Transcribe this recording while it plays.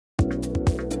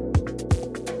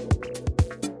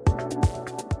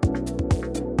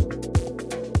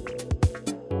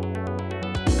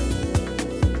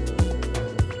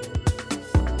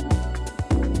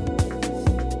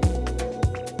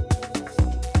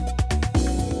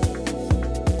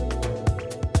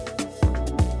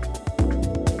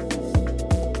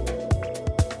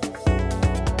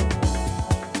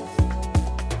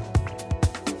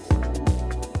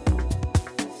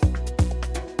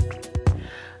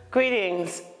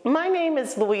Greetings. My name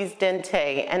is Louise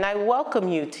Dente, and I welcome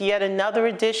you to yet another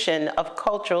edition of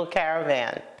Cultural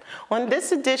Caravan. Well,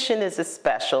 this edition is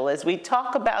special as we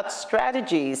talk about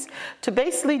strategies to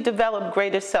basically develop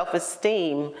greater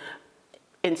self-esteem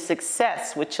in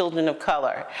success with children of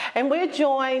color. And we're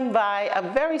joined by a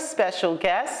very special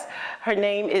guest. Her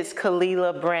name is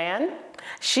Khalilah Brann.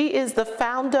 She is the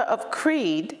founder of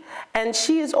CREAD, and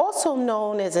she is also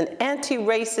known as an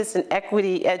anti-racist and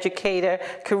equity educator,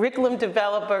 curriculum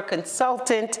developer,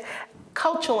 consultant,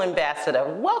 cultural ambassador.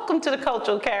 Welcome to the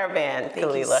Cultural Caravan,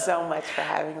 Khalilah. Thank you so much for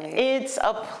having me. It's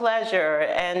a pleasure,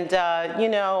 and you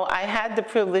know, I had the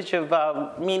privilege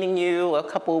of meeting you a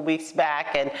couple of weeks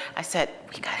back, and I said,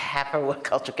 we gotta have her with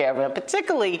Cultural Caravan,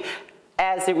 particularly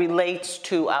as it relates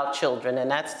to our children, and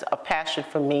that's a passion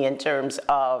for me in terms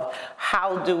of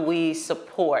how do we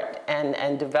support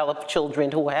and develop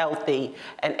children who are healthy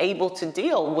and able to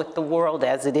deal with the world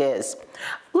as it is.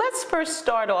 Let's first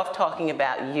start off talking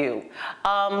about you.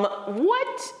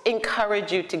 What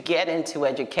encouraged you to get into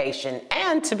education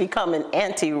and to become an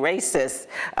anti-racist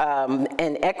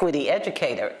and equity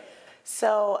educator?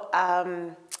 So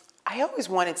I always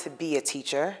wanted to be a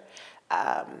teacher.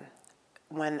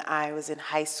 When I was in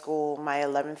high school, my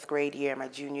 11th grade year, my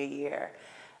junior year,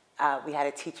 we had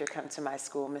a teacher come to my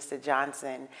school, Mr.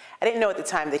 Johnson. I didn't know at the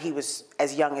time that he was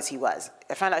as young as he was.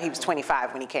 I found out he was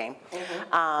 25 when he came.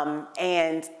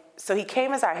 And so he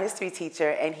came as our history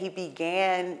teacher, and he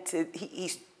began to, he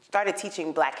started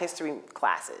teaching Black history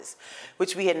classes,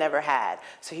 which we had never had.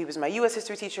 So he was my US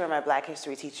history teacher and my Black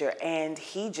history teacher, and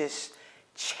he just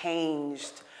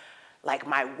changed like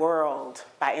my world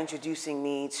by introducing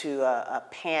me to a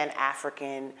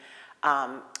Pan-African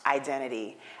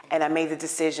identity. And I made the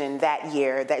decision that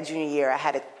year, that junior year, I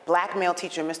had a Black male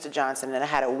teacher, Mr. Johnson, and I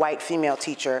had a white female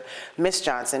teacher, Miss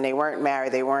Johnson. They weren't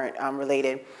married, they weren't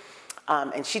related.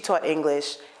 And she taught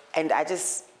English, and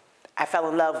I fell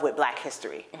in love with Black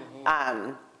history.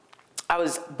 I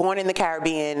was born in the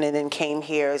Caribbean and then came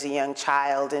here as a young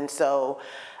child, and so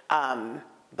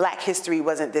Black history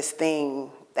wasn't this thing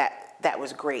that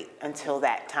was great until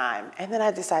that time. And then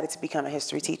I decided to become a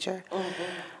history teacher.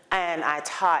 And I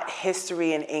taught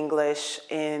history and English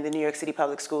in the New York City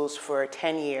public schools for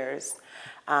 10 years.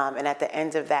 And at the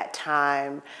end of that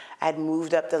time, I'd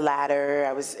moved up the ladder.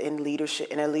 I was in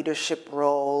a leadership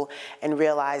role, and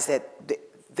realized that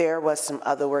there was some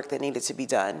other work that needed to be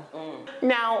done.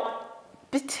 Now,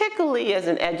 particularly as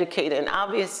an educator, and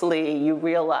obviously you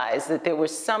realized that there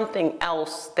was something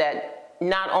else that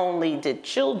not only did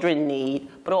children need,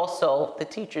 but also the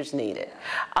teachers needed.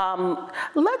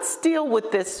 Let's deal with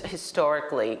this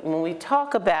historically. When we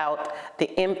talk about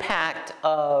the impact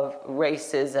of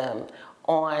racism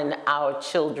on our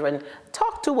children,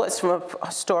 talk to us from a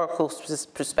historical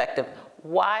perspective.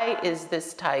 Why is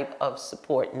this type of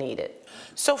support needed?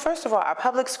 So first of all, our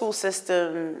public school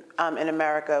system in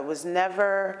America was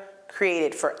never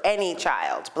created for any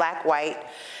child, Black, white,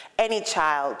 any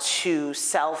child to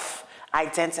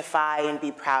self-identify and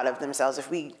be proud of themselves. If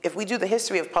we do the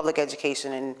history of public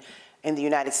education in the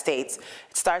United States,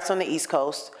 it starts on the East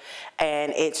Coast,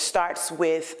 and it starts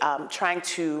with trying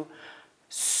to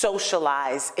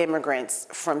socialize immigrants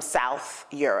from Southern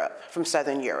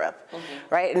Europe,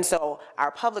 right? And so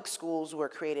our public schools were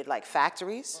created like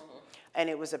factories, and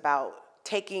it was about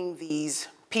taking these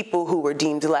people who were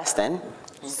deemed less than,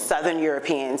 Southern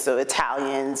Europeans, so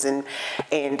Italians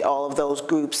and all of those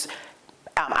groups,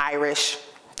 Irish,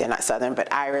 they're not Southern,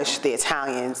 but Irish, the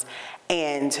Italians,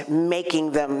 and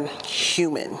making them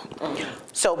human.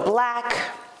 So Black,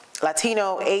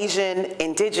 Latino, Asian,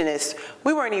 Indigenous,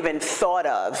 we weren't even thought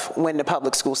of when the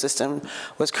public school system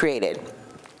was created.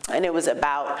 And it was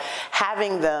about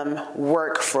having them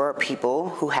work for people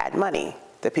who had money,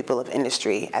 the people of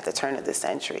industry at the turn of the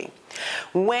century.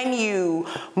 When you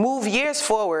move years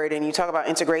forward and you talk about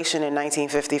integration in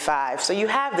 1955, so you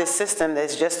have this system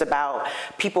that's just about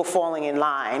people falling in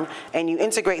line, and you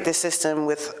integrate this system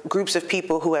with groups of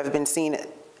people who have been seen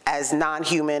as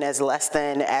non-human, as less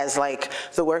than, as like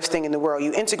the worst thing in the world.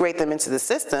 You integrate them into the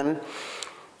system.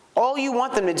 All you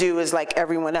want them to do is, like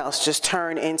everyone else, just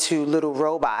turn into little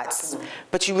robots,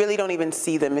 but you really don't even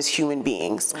see them as human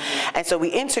beings. And so we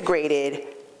integrated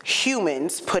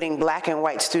humans, putting Black and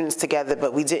white students together,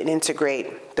 but we didn't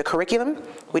integrate the curriculum,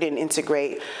 we didn't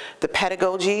integrate the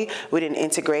pedagogy, we didn't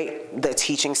integrate the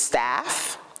teaching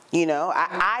staff. You know,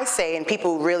 I say, and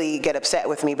people really get upset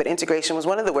with me, but integration was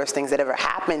one of the worst things that ever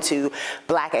happened to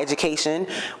Black education.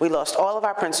 We lost all of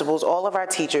our principals, all of our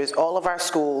teachers, all of our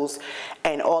schools,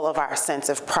 and all of our sense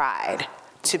of pride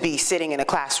to be sitting in a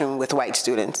classroom with white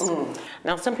students.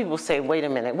 Now, some people say, wait a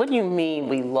minute, what do you mean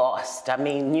we lost? I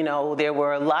mean, you know, there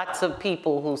were lots of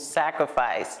people who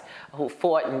sacrificed, who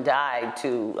fought and died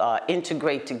to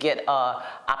integrate, to get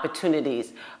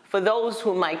opportunities. For those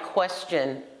who might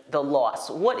question the loss,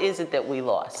 what is it that we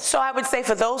lost? So I would say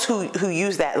for those who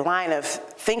use that line of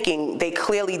thinking, they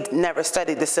clearly never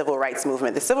studied the civil rights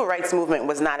movement. The civil rights movement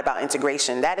was not about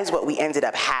integration. That is what we ended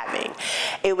up having.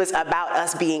 It was about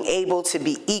us being able to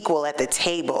be equal at the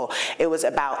table. It was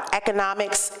about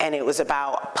economics, and it was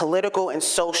about political and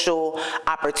social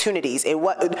opportunities.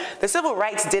 The civil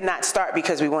rights did not start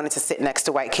because we wanted to sit next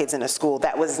to white kids in a school.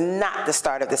 That was not the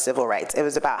start of the civil rights. It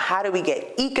was about how do we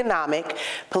get economic,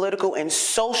 political, and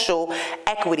social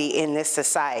equity in this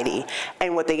society.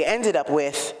 And what they ended up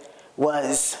with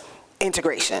was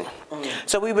integration.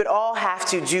 So we would all have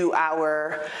to do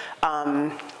our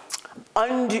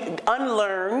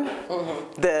unlearn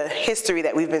the history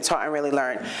that we've been taught and really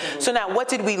learn. So now what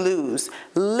did we lose?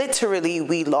 Literally,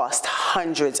 we lost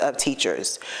hundreds of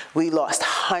teachers. We lost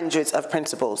hundreds of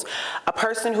principals. A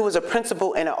person who was a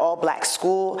principal in an all-black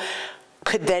school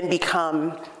could then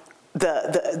become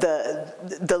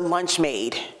the lunch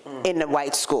maid in the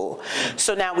white school.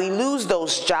 So now we lose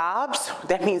those jobs.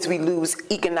 That means we lose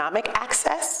economic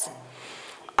access.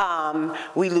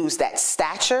 We lose that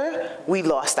stature. We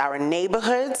lost our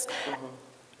neighborhoods.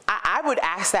 I would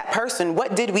ask that person,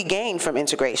 what did we gain from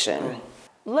integration?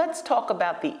 Let's talk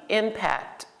about the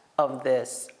impact of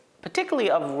this,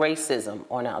 particularly of racism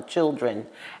on our children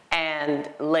and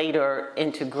later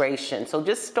integration. So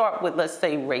just start with, let's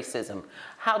say, racism.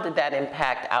 How did that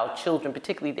impact our children,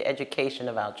 particularly the education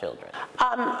of our children?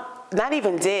 Not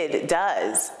even did,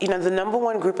 does. You know, the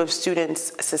 #1 group of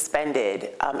students suspended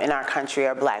in our country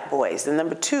are black boys. The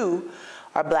 #2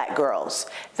 are black girls.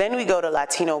 Then we go to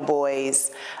Latino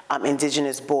boys,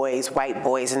 indigenous boys, white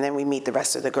boys, and then we meet the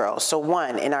rest of the girls. So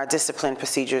one, in our discipline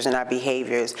procedures and our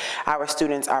behaviors, our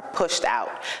students are pushed out.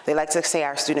 They like to say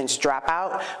our students drop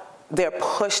out. They're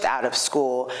pushed out of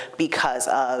school because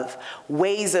of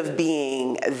ways of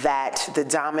being that the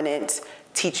dominant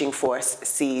teaching force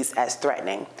sees as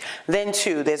threatening. Then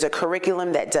two, there's a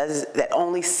curriculum that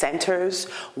only centers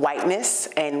whiteness,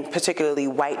 and particularly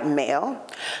white male.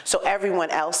 So everyone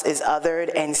else is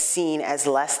othered and seen as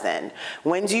less than.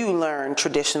 When do you learn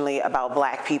traditionally about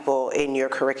black people in your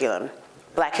curriculum?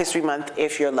 Black History Month,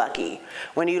 if you're lucky.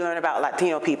 When do you learn about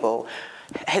Latino people?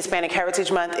 Hispanic Heritage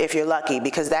Month, if you're lucky,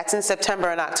 because that's in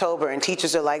September and October, and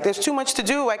teachers are like, there's too much to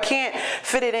do, I can't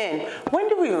fit it in. When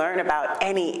do we learn about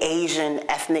any Asian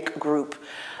ethnic group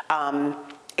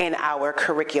in our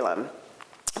curriculum?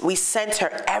 We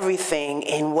center everything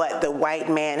in what the white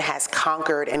man has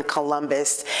conquered in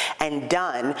Columbus and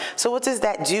done. So what does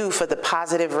that do for the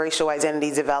positive racial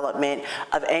identity development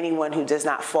of anyone who does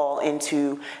not fall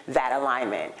into that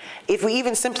alignment? If we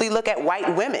even simply look at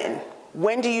white women,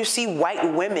 when do you see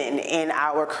white women in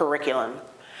our curriculum?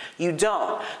 You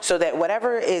don't. So that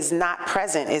whatever is not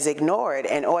present is ignored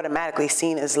and automatically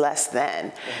seen as less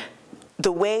than.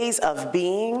 The ways of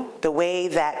being, the way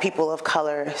that people of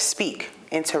color speak,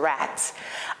 interact,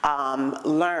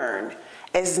 learn,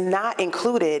 is not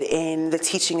included in the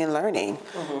teaching and learning.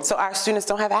 So our students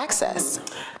don't have access.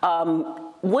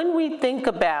 When we think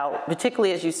about,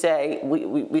 particularly as you say,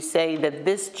 we say that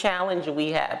this challenge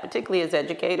we have, particularly as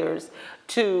educators,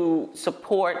 to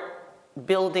support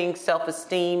building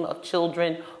self-esteem of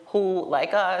children who,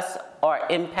 like us, are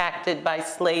impacted by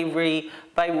slavery,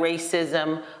 by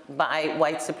racism, by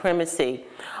white supremacy.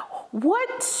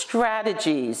 What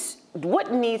strategies,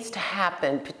 what needs to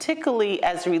happen, particularly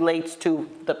as relates to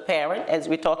the parent, as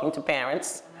we're talking to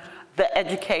parents, the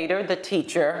educator, the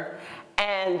teacher,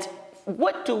 and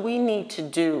what do we need to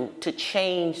do to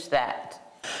change that?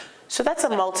 So that's a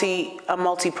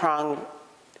multi-pronged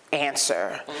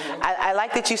answer. I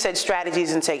like that you said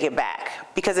strategies and take it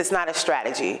back, because it's not a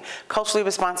strategy. Culturally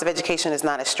responsive education is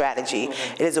not a strategy.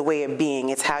 It is a way of being.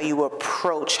 It's how you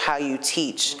approach, how you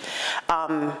teach.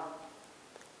 My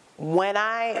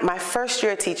first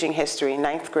year teaching history,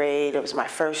 9th grade, it was my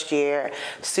first year,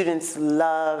 students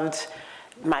loved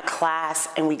my class,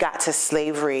 and we got to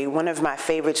slavery. One of my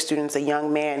favorite students, a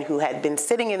young man who had been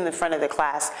sitting in the front of the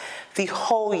class the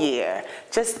whole year,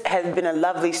 just had been a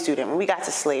lovely student. When we got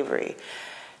to slavery,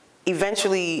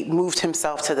 eventually moved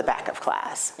himself to the back of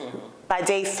class. By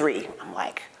day 3, I'm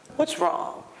like, what's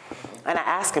wrong? And I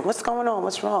asked him, what's going on,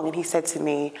 what's wrong? And he said to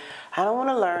me, I don't want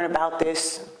to learn about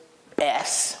this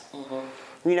S.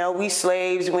 You know, we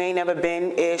slaves, we ain't never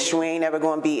been ish, we ain't never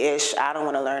gonna be ish, I don't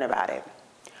want to learn about it.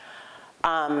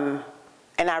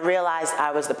 And I realized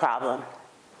I was the problem.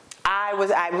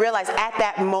 I realized at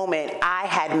that moment I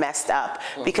had messed up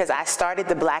because I started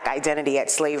the black identity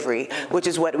at slavery, which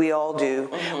is what we all do.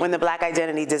 When the black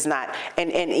identity does not,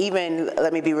 and even,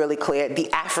 let me be really clear,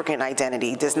 the African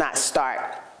identity does not start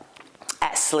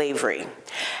at slavery.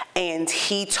 And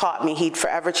he taught me, he'd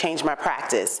forever changed my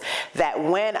practice, that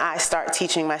when I start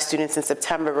teaching my students in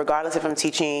September, regardless if I'm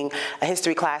teaching a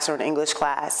history class or an English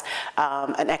class,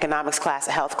 an economics class,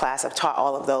 a health class, I've taught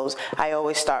all of those, I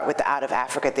always start with the out of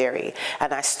Africa theory.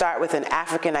 And I start with an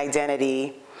African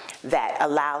identity that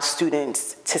allows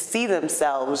students to see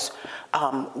themselves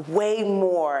way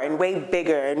more and way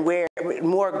bigger and way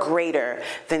more greater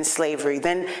than slavery.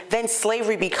 Then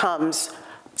slavery becomes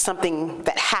something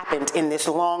that happened in this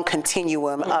long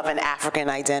continuum of an African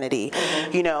identity.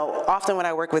 You know, often when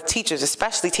I work with teachers,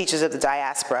 especially teachers of the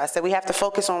diaspora, I said we have to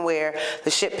focus on where the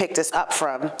ship picked us up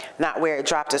from, not where it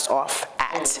dropped us off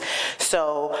at.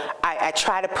 So I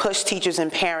try to push teachers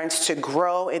and parents to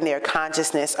grow in their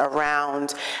consciousness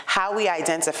around how we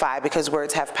identify, because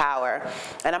words have power.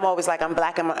 And I'm always like, I'm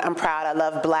black, I'm proud, I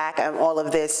love black, I'm all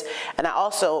of this. And I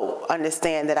also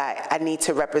understand that I need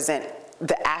to represent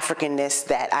the Africanness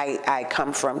that I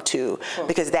come from too,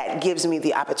 because that gives me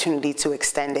the opportunity to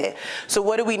extend it. So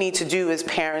what do we need to do as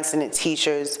parents and as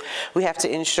teachers? We have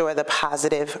to ensure the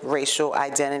positive racial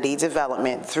identity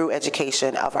development through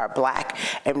education of our black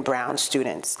and brown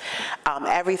students.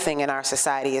 Everything in our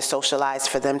society is socialized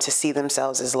for them to see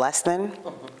themselves as less than.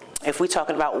 If we're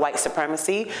talking about white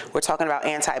supremacy, we're talking about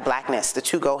anti-blackness. The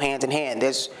two go hand in hand.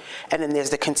 And then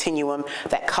there's the continuum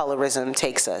that colorism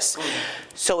takes us.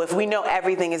 So if we know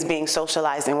everything is being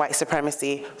socialized in white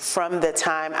supremacy, from the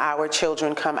time our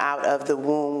children come out of the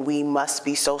womb, we must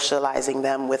be socializing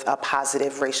them with a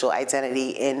positive racial identity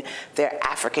in their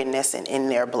Africanness and in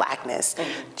their blackness,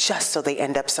 just so they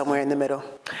end up somewhere in the middle.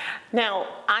 Now,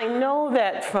 I know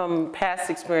that from past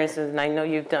experiences, and I know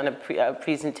you've done a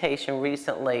presentation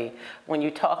recently when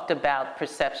you talked about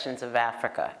perceptions of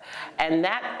Africa. And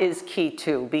that is key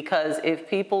too, because if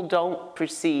people don't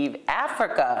perceive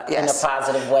Africa in a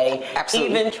positive way,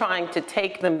 even trying to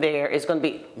take them there is going to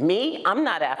be, me, I'm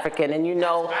not African, and you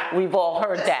know, we've all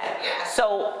heard that.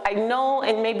 So I know,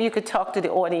 and maybe you could talk to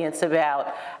the audience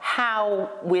about how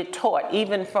we're taught,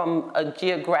 even from a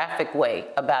geographic way,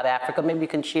 about Africa. Maybe you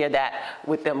can share that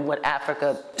with them, what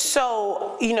Africa.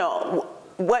 So, you know,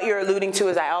 what you're alluding to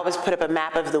is I always put up a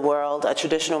map of the world, a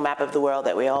traditional map of the world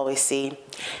that we always see.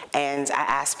 And I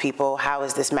ask people, how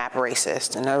is this map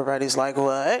racist? And everybody's like,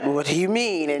 what? What do you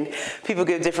mean? And people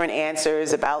give different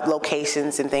answers about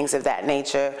locations and things of that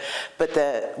nature.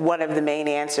 But one of the main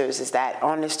answers is that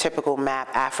on this typical map,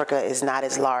 Africa is not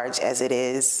as large as it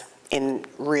is in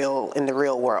the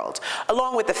real world,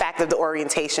 along with the fact of the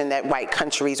orientation that white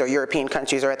countries or European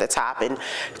countries are at the top and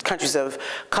countries of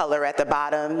color at the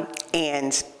bottom,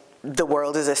 and the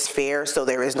world is a sphere, so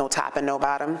there is no top and no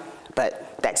bottom,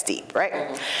 but that's deep,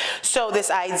 right? So this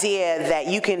idea that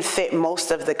you can fit most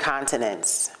of the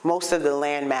continents, most of the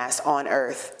landmass on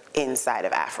Earth inside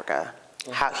of Africa,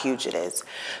 how huge it is.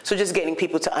 So just getting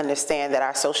people to understand that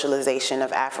our socialization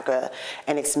of Africa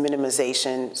and its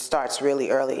minimization starts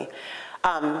really early.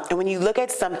 And when you look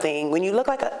at something, when you look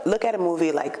at a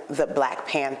movie like The Black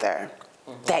Panther,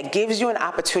 that gives you an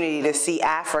opportunity to see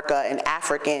Africa and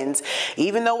Africans,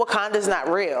 even though Wakanda's not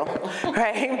real,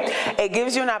 right? It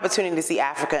gives you an opportunity to see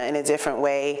Africa in a different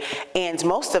way. And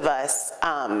most of us,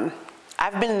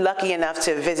 I've been lucky enough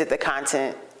to visit the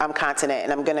continent,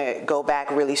 and I'm gonna go back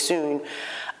really soon.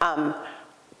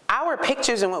 Our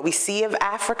pictures and what we see of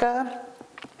Africa,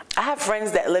 I have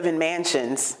friends that live in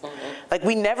mansions. Like,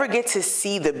 we never get to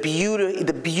see the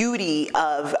beauty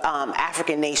of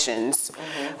African nations.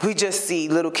 We just see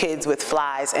little kids with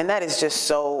flies, and that is just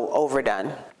so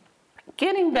overdone.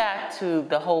 Getting back to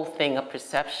the whole thing of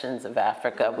perceptions of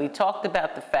Africa, we talked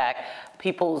about the fact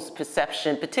people's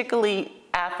perception, particularly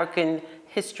African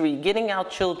history, getting our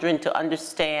children to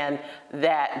understand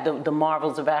that the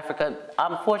marvels of Africa,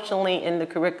 unfortunately in the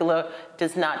curricula,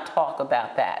 does not talk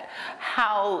about that.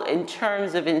 How, in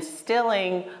terms of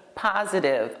instilling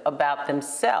positive about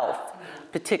themselves,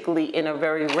 particularly in a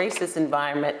very racist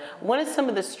environment, what are some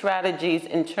of the strategies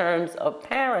in terms of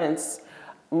parents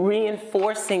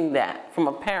reinforcing that from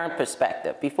a parent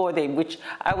perspective before which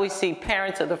I always see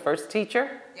parents are the first teacher?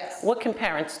 Yes. What can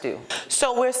parents do?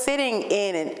 So we're sitting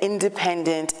in an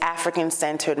independent,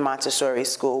 African-centered Montessori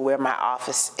school where my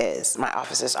offices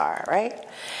are, right?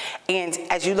 And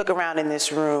as you look around in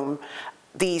this room,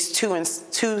 these 2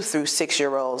 through 6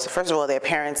 year olds, first of all, their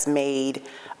parents made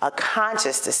a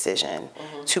conscious decision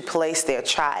to place their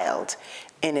child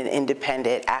in an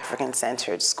independent,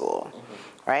 African-centered school,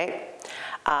 right?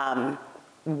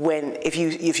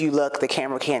 if you look, the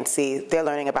camera can't see, they're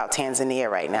learning about Tanzania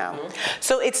right now.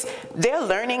 So their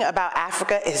learning about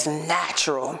Africa is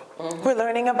natural. We're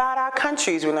learning about our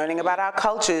countries, we're learning about our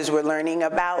cultures, we're learning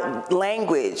about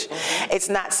language. It's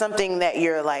not something that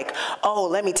you're like, oh,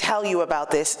 let me tell you about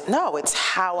this. No, it's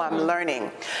how I'm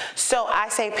learning. So I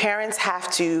say parents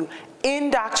have to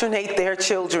indoctrinate their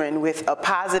children with a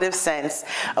positive sense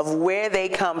of where they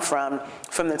come from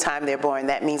the time they're born.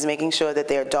 That means making sure that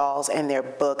their dolls and their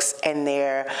books and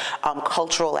their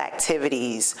cultural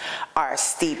activities are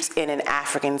steeped in an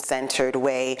African-centered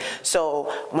way.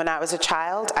 So when I was a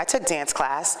child, I took dance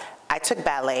class, I took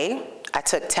ballet, I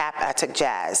took tap, I took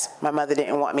jazz. My mother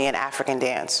didn't want me in African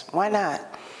dance. Why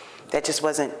not? That just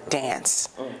wasn't dance,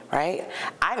 right?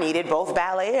 I needed both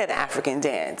ballet and African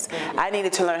dance. I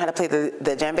needed to learn how to play the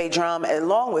djembe drum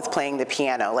along with playing the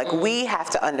piano. Like, we have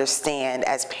to understand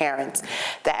as parents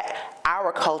that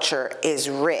our culture is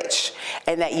rich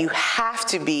and that you have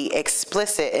to be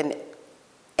explicit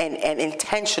and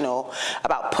intentional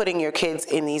about putting your kids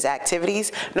in these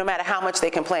activities, no matter how much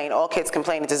they complain. All kids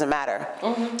complain, it doesn't matter.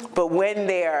 But when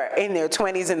they're in their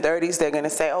 20s and 30s, they're gonna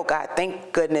say, oh God,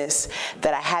 thank goodness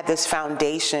that I had this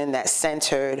foundation that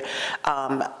centered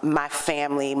my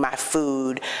family, my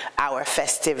food, our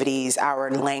festivities,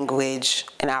 our language,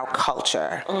 and our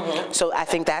culture. So I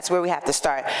think that's where we have to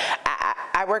start.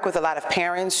 I work with a lot of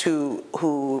parents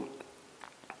who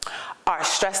are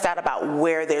stressed out about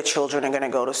where their children are going to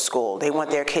go to school. They want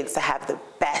their kids to have the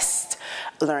best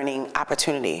learning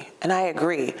opportunity. And I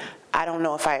agree. I don't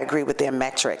know if I agree with their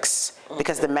metrics,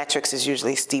 because the metrics is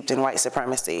usually steeped in white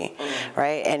supremacy,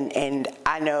 right? And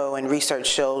I know, and research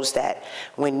shows that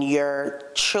when your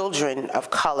children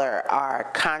of color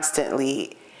are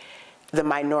constantly the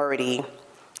minority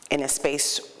in a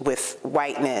space with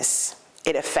whiteness,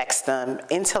 it affects them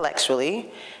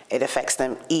intellectually, it affects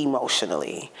them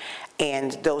emotionally.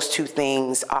 And those two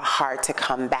things are hard to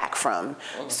come back from.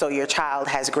 So your child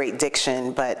has great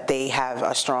diction, but they have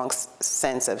a strong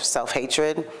sense of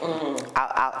self-hatred.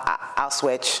 I'll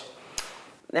switch.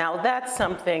 Now that's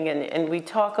something, and we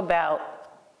talk about,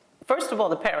 first of all,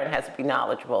 the parent has to be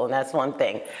knowledgeable, and that's one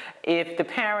thing. If the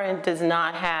parent does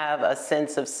not have a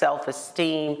sense of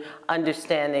self-esteem,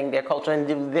 understanding their culture,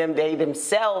 and they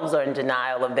themselves are in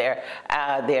denial of their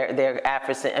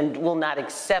African, and will not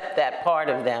accept that part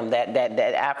of them, that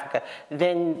Africa,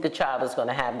 then the child is going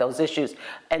to have those issues.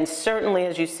 And certainly,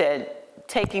 as you said,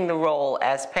 taking the role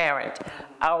as parent,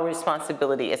 our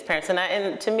responsibility as parents.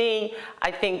 And to me,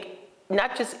 I think,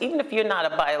 not just, even if you're not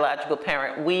a biological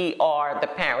parent, we are the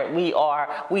parent.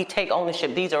 We take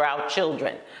ownership. These are our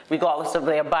children, regardless of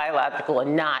they're biological or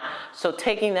not. So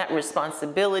taking that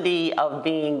responsibility of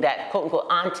being that quote unquote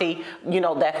auntie, you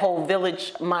know, that whole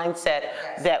village mindset,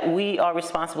 that we are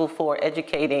responsible for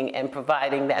educating and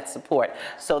providing that support.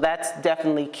 So that's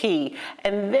definitely key.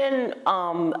 And then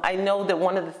I know that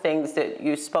one of the things that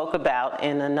you spoke about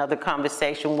in another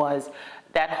conversation was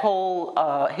that whole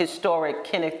historic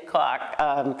Kenneth Clark,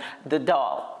 the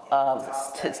doll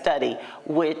study,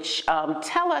 which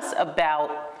tell us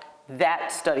about that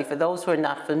study, for those who are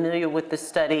not familiar with the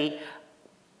study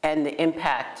and the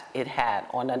impact it had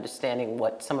on understanding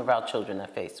what some of our children are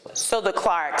faced with. So the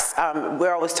Clarks, we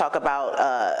always talk about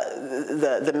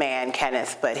the man,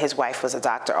 Kenneth, but his wife was a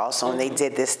doctor also, and they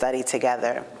did this study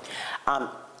together.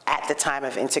 At the time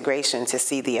of integration, to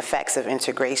see the effects of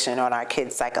integration on our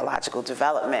kids' psychological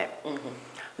development.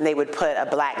 And they would put a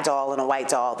black doll and a white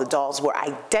doll. The dolls were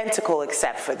identical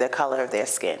except for the color of their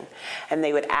skin. And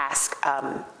they would ask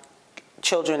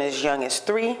children as young as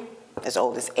 3, as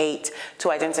old as 8,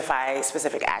 to identify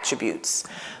specific attributes.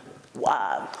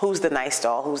 Who's the nice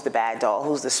doll? Who's the bad doll?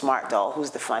 Who's the smart doll?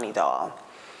 Who's the funny doll?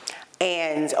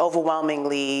 And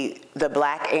overwhelmingly, the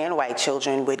black and white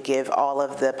children would give all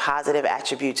of the positive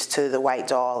attributes to the white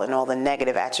doll and all the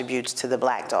negative attributes to the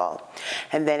black doll.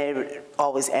 And then it would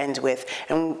always end with,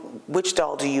 and which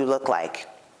doll do you look like?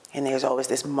 And there's always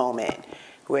this moment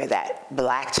where that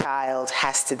black child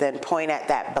has to then point at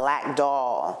that black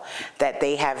doll that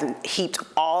they have heaped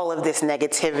all of this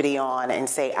negativity on and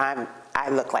say, I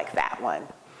look like that one,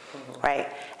 right?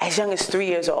 As young as 3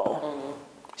 years old.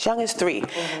 As young as 3,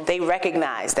 they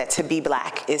recognize that to be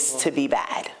black is to be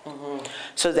bad.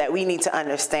 So that we need to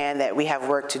understand that we have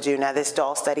work to do. Now, this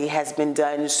doll study has been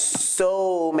done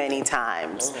so many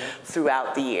times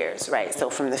throughout the years, right? So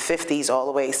from the 50s all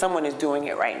the way, someone is doing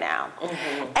it right now.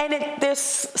 And there's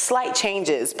slight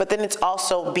changes, but then it's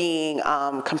also being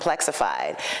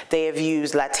complexified. They have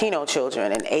used Latino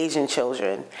children and Asian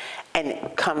children, and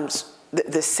it comes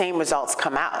the same results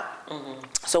come out.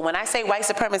 So when I say white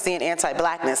supremacy and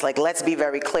anti-blackness, like, let's be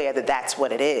very clear that that's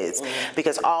what it is,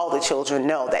 because all the children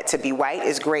know that to be white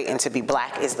is great and to be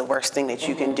black is the worst thing that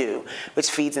you can do, which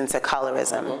feeds into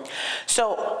colorism.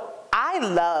 So I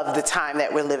love the time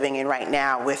that we're living in right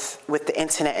now with the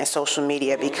internet and social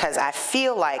media, because I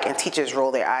feel like, and teachers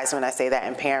roll their eyes when I say that,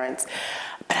 and parents,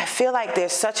 but I feel like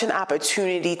there's such an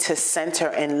opportunity to center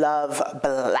and love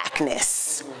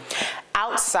blackness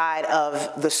outside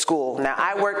of the school. Now,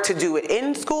 I work to do it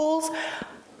in schools,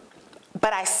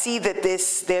 but I see that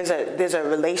there's a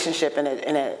relationship and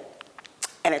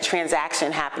a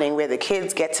transaction happening where the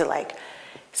kids get to, like,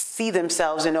 see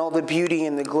themselves in all the beauty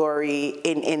and the glory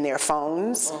in their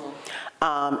phones.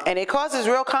 And it causes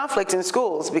real conflict in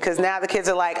schools, because now the kids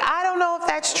are like, I don't know if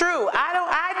that's true.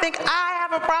 I think I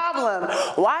have a problem.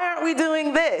 Why aren't we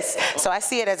doing this? So I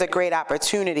see it as a great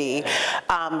opportunity.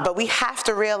 But we have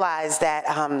to realize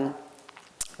that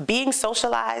being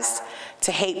socialized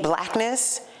to hate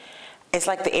blackness, it's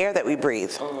like the air that we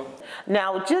breathe.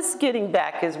 Now, just getting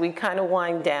back as we kind of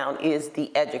wind down is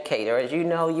the educator. As you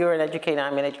know, you're an educator,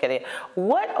 I'm an educator.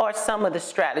 What are some of the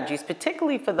strategies,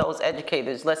 particularly for those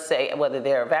educators, let's say whether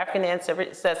they're of African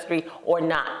ancestry or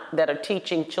not, that are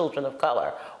teaching children of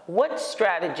color? What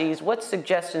strategies, what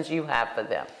suggestions you have for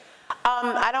them?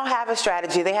 I don't have a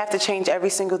strategy. They have to change every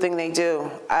single thing they do.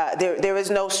 There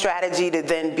is no strategy to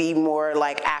then be more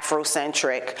like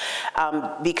Afrocentric,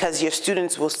 because your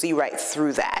students will see right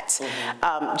through that.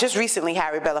 Just recently,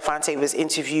 Harry Belafonte was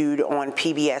interviewed on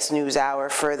PBS NewsHour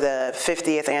for the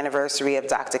 50th anniversary of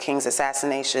Dr. King's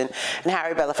assassination, and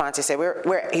Harry Belafonte said,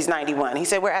 he's 91, he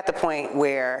said, we're at the point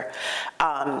where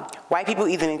white people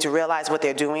either need to realize what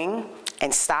they're doing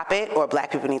and stop it, or black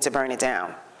people need to burn it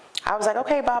down. I was like,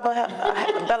 okay, Baba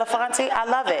Belafonte, I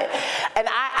love it. And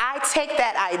I take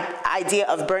that idea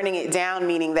of burning it down,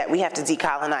 meaning that we have to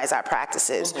decolonize our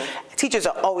practices. Teachers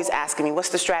are always asking me, what's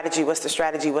the strategy, what's the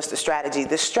strategy, what's the strategy?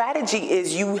 The strategy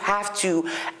is you have to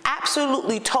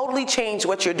absolutely, totally change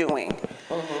what you're doing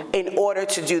in order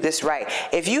to do this right.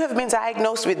 If you have been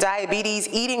diagnosed with diabetes,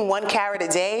 eating 1 carrot a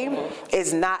day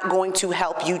is not going to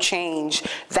help you change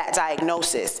that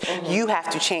diagnosis. You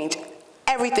have to change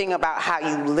everything about how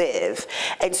you live.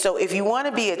 And so if you want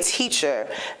to be a teacher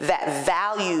that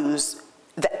values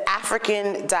the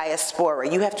African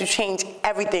diaspora, you have to change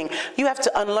everything. You have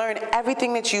to unlearn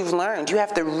everything that you've learned. You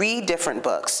have to read different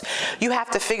books. You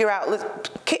have to figure out,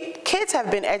 kids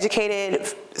have been educated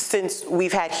since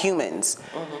we've had humans.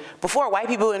 Before white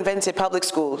people invented public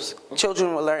schools,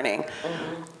 children were learning.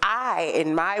 I,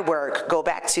 in my work, go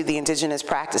back to the indigenous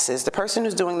practices. The person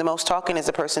who's doing the most talking is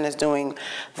the person who's doing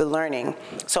the learning.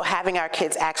 So having our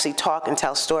kids actually talk and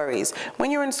tell stories.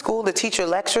 When you're in school, the teacher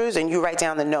lectures and you write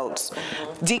down the notes.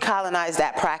 Decolonize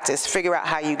that practice. Figure out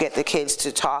how you get the kids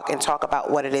to talk and talk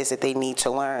about what it is that they need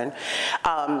to learn.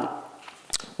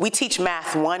 We teach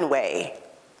math one way,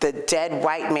 the dead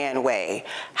white man way.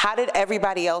 How did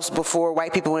everybody else before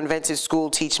white people invented school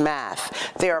teach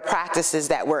math? There are practices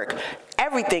that work.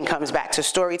 Everything comes back to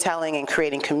storytelling and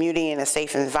creating community in a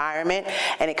safe environment,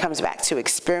 and it comes back to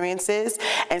experiences.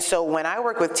 And so when I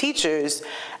work with teachers,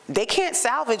 they can't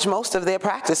salvage most of their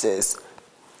practices,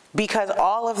 because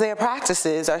all of their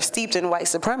practices are steeped in white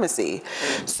supremacy.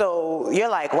 So you're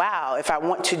like, wow, if I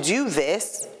want to do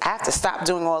this, I have to stop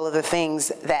doing all of the things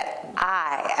that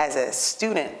I, as a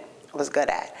student, was good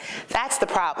at. That's the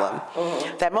problem.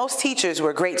 That most teachers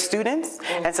were great students,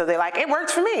 and so they're like, it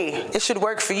worked for me, it should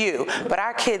work for you. But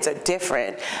our kids are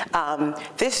different.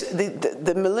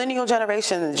 The millennial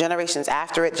generation, the generations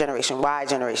after it, Generation Y,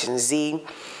 Generation Z,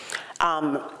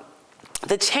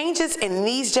 the changes in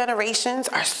these generations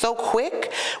are so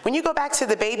quick. When you go back to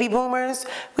the baby boomers,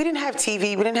 we didn't have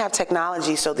TV, we didn't have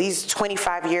technology, so these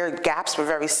 25-year gaps were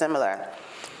very similar.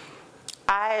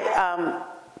 I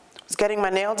was getting my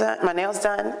nails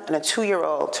done, and a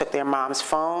 2-year-old took their mom's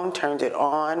phone, turned it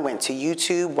on, went to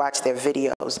YouTube, watched their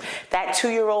videos. That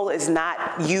 2-year-old is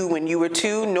not you when you were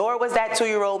 2, nor was that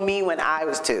 2-year-old me when I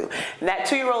was 2. And that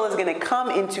 2-year-old is gonna come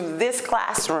into this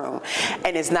classroom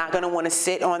and is not gonna wanna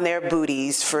sit on their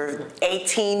booties for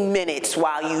 18 minutes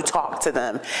while you talk to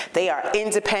them. They are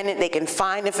independent, they can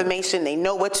find information, they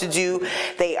know what to do,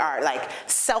 they are like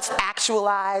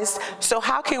self-actualized. So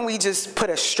how can we just put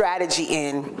a strategy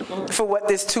in for what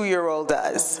this 2-year-old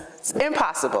does? It's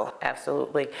impossible.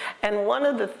 Absolutely. And one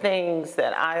of the things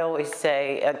that I always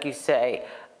say, like you say,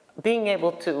 being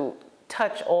able to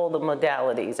touch all the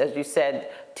modalities. As you said,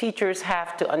 teachers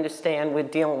have to understand we're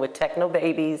dealing with techno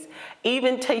babies.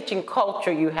 Even teaching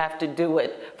culture, you have to do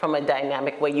it from a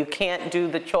dynamic way. You can't do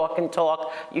the chalk and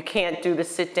talk. You can't do the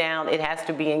sit down. It has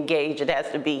to be engaged. It has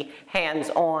to be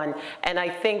hands-on. And I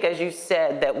think, as you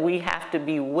said, that we have to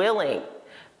be willing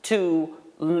to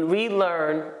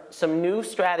relearn some new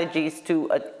strategies to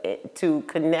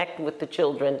connect with the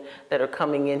children that are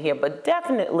coming in here. But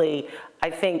definitely, I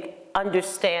think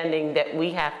understanding that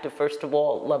we have to, first of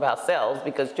all, love ourselves,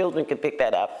 because children can pick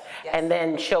that up, yes, and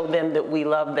then show them that we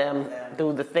love them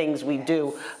through the things we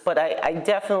do. But I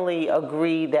definitely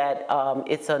agree that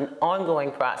it's an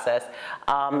ongoing process,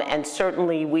 and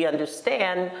certainly we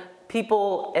understand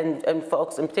people and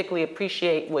folks, and particularly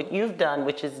appreciate what you've done,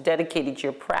 which is dedicated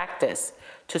your practice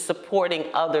to supporting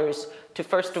others to,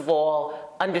 first of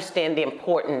all, understand the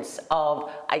importance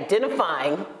of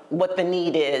identifying what the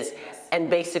need is and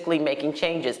basically making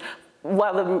changes.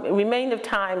 While the remainder of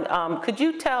time, could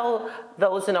you tell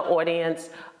those in the audience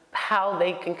how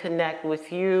they can connect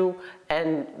with you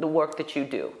and the work that you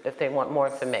do if they want more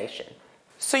information?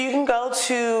 So you can go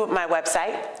to my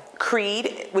website,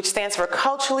 CREAD, which stands for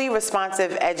Culturally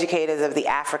Responsive Educators of the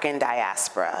African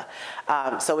Diaspora.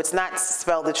 So it's not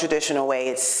spelled the traditional way,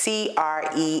 it's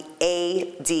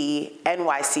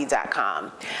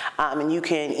CREADnyc.com. And you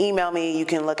can email me, you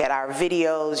can look at our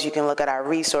videos, you can look at our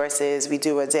resources. We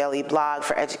do a daily blog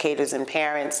for educators and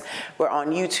parents. We're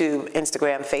on YouTube,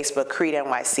 Instagram, Facebook,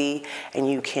 CREADnyc, and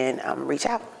you can reach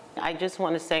out. I just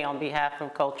want to say on behalf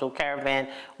of Cultural Caravan,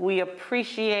 we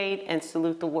appreciate and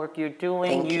salute the work you're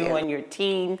doing, you and your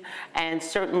team, and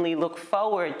certainly look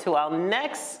forward to our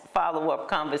next follow-up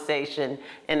conversation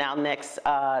in our next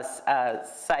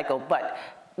cycle. But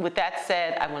with that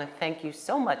said, I want to thank you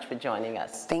so much for joining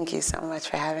us. Thank you so much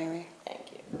for having me.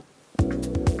 Thank you.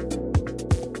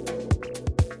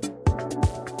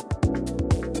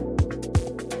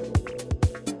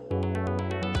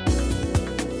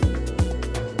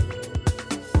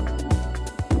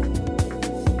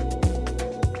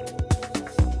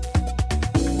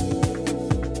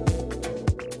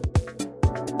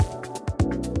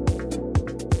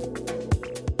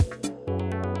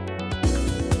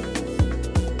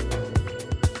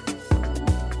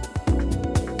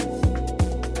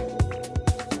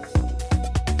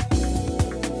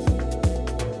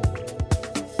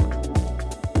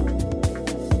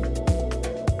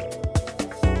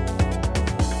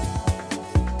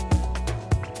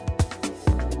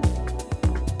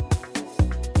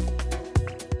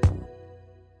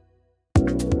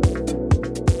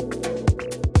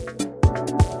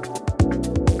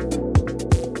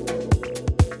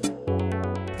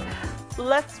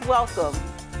 Let's welcome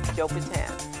Joe Patan.